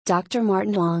Dr.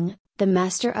 Martin Huang, the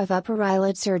master of upper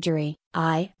eyelid surgery,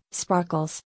 eye,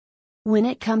 sparkles. When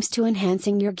it comes to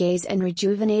enhancing your gaze and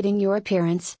rejuvenating your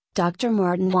appearance, Dr.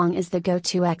 Martin Huang is the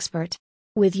go-to expert.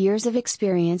 With years of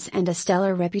experience and a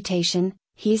stellar reputation,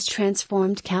 he's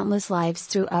transformed countless lives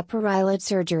through upper eyelid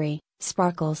surgery,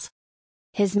 sparkles.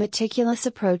 His meticulous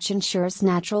approach ensures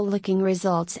natural-looking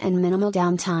results and minimal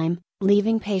downtime,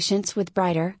 leaving patients with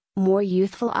brighter, more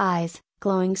youthful eyes,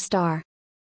 glowing star.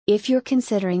 If you're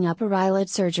considering upper eyelid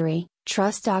surgery,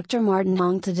 trust Dr. Martin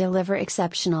Huang to deliver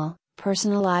exceptional,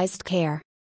 personalized care.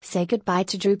 Say goodbye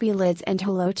to droopy lids and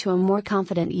hello to a more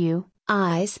confident you,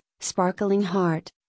 eyes, sparkling heart.